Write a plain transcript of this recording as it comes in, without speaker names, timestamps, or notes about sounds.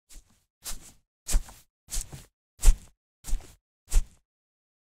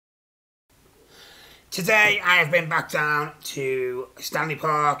Today I have been back down to Stanley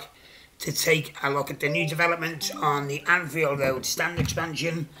Park to take a look at the new developments on the Anfield Road Stand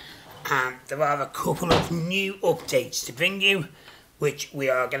Expansion, and there are a couple of new updates to bring you which we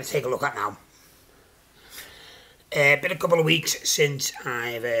are going to take a look at now. Been a couple of weeks since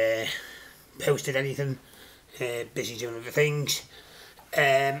I've posted anything, busy doing other things,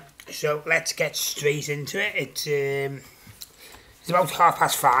 so let's get straight into it. It's about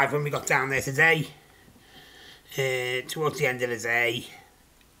 5:30 when we got down there today. Towards the end of the day,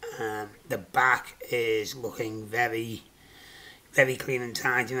 the back is looking very, very clean and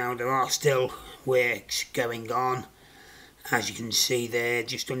tidy now. There are still works going on. As you can see there,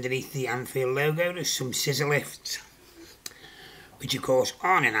 just underneath the Anfield logo, there's some scissor lifts, which of course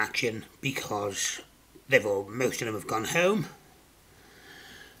aren't in action because most of them have gone home.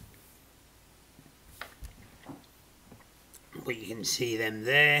 But you can see them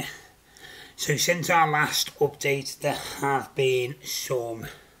there. So since our last update, there have been some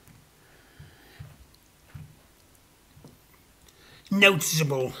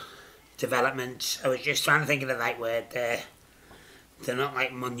noticeable developments. I was just trying to think of the right word there. They're not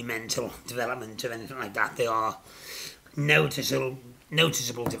like monumental development or anything like that. They are noticeable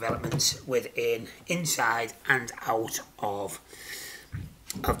developments inside and out of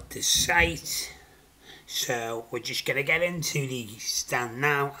the site. So we're just going to get into the stand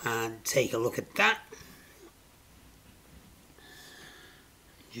now and take a look at that.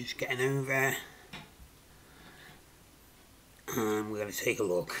 Just getting over and we're going to take a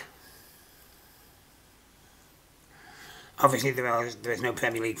look. Obviously there is no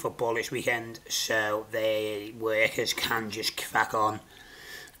Premier League football this weekend, so the workers can just crack on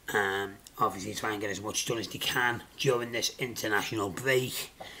and obviously try and get as much done as they can during this international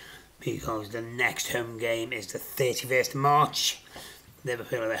break, because the next home game is the 31st of March.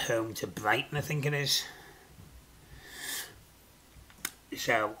 Liverpool are at home to Brighton, I think it is.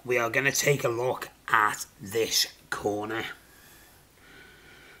 So we are going to take a look at this corner.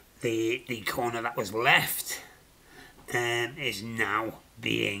 The corner that was left is now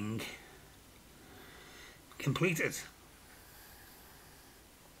being completed.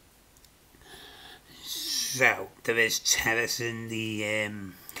 So there is terracing, the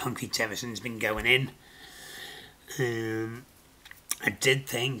concrete terracing's been going in. I did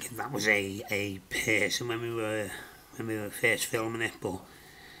think that was a person when we were first filming it, but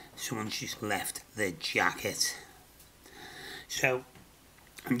someone's just left the jacket. So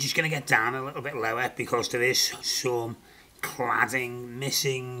I'm just going to get down a little bit lower because there is some cladding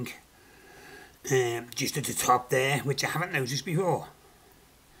missing just at the top there, which I haven't noticed before.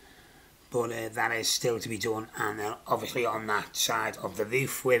 But that is still to be done, and obviously on that side of the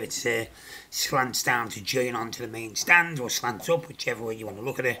roof where it slants down to join onto the main stand, or slants up, whichever way you want to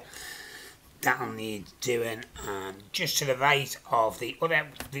look at it, that'll need doing. And just to the right of the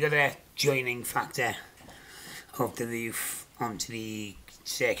other joining factor of the roof onto the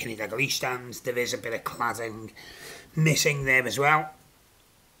Kenny Dalglish stands, there is a bit of cladding missing there as well.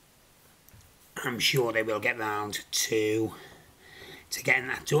 I'm sure they will get round to getting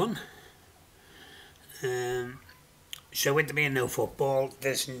that done. So with there being no football,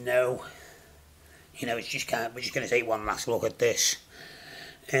 there's no, it's just we're just going to take one last look at this.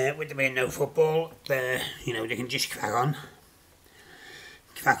 With there being no football, they can just crack on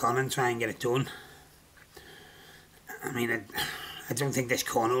and try and get it done. I mean, I don't think this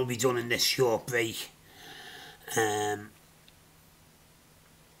corner will be done in this short break.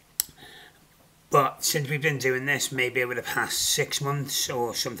 But since we've been doing this, maybe over the past 6 months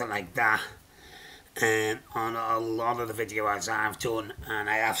or something like that, on a lot of the videos I've done, and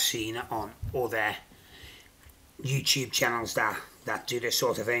I have seen it on other YouTube channels that do this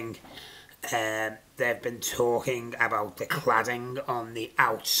sort of thing, they've been talking about the cladding on the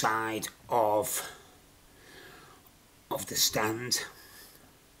outside of the stand.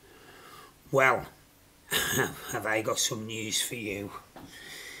 Well, have I got some news for you.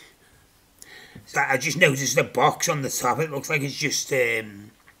 So I just noticed the box on the top. It looks like it's just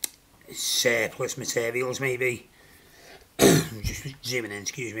surplus materials, maybe. Just zooming in,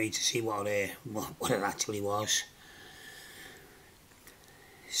 excuse me, to see what it actually was.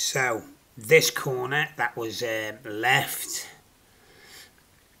 So this corner that was left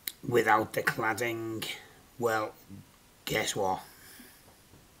without the cladding, well, guess what?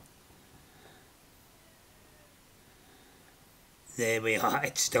 There we are.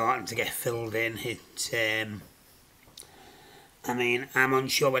 It's starting to get filled in. I mean, I'm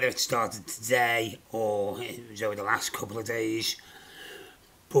unsure whether it started today or it was over the last couple of days,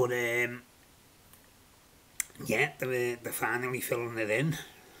 but yeah, they're finally filling it in.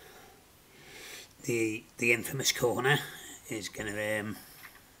 the infamous corner is gonna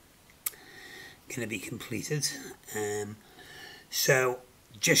be completed. So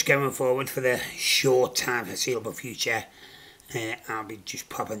just going forward for the short time foreseeable future, I'll be just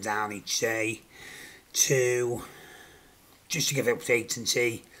popping down each day to give updates and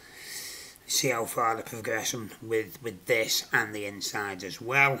see how far the progression with this and the inside as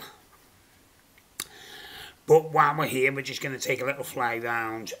well. But while we're here, we're just going to take a little fly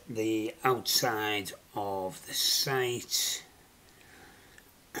round the outside of the site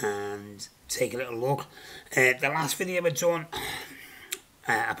and take a little look. The last video I've done,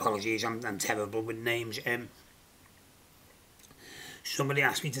 apologies, I'm terrible with names. Somebody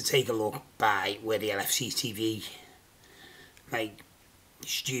asked me to take a look by where the LFC TV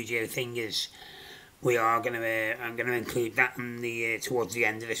studio thing is. I'm going to include that in the towards the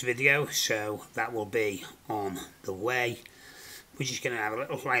end of this video, so that will be on the way. We're just going to have a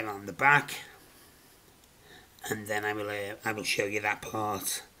little fly around the back, and then I will show you that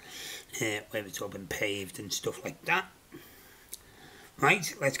part where it's all been paved and stuff like that.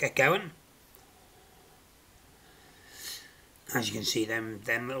 Right, let's get going. As you can see, them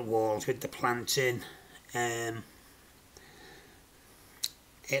little walls with the plants in.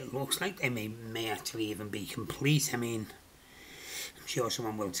 It looks like they may actually even be complete. I mean, I'm sure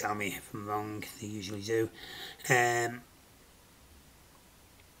someone will tell me if I'm wrong. They usually do. But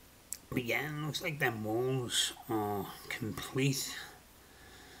yeah, it looks like them walls are complete.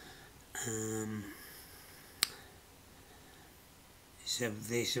 So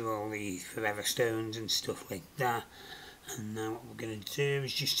these are all the forever stones and stuff like that. And now what we're going to do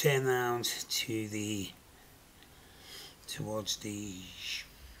is just turn around towards the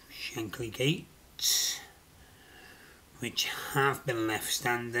Shankly gates, which have been left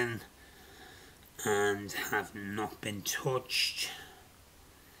standing and have not been touched.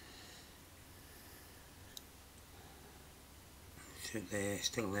 So they're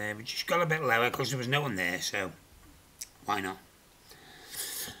still there. We just got a bit lower because there was no one there, so why not?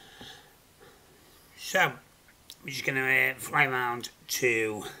 So we're just going to fly around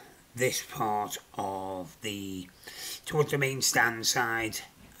to this part of towards the main stand side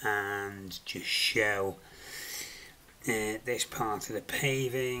and just show this part of the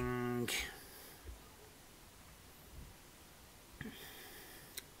paving.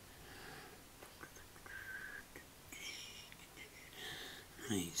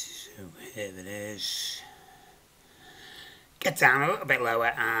 Right, so here it is. Get down a little bit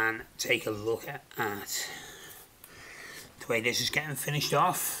lower and take a look at the way this is getting finished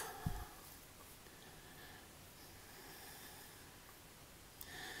off.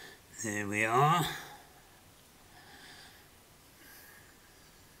 There we are.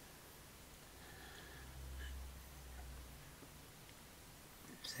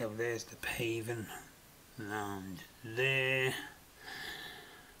 So there's the paving around there.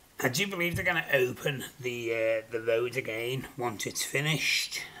 I do believe they're going to open the road again once it's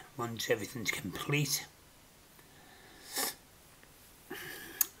finished, once everything's complete.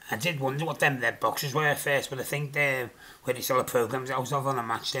 I did wonder what them red boxes were at first, but I think they're where they sell the programmes out of on a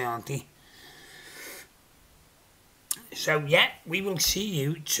match day, aren't they? So yeah, we will see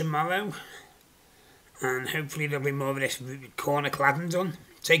you tomorrow, and hopefully there'll be more of this corner cladding done.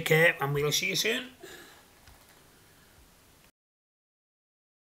 Take care, and we'll see you soon.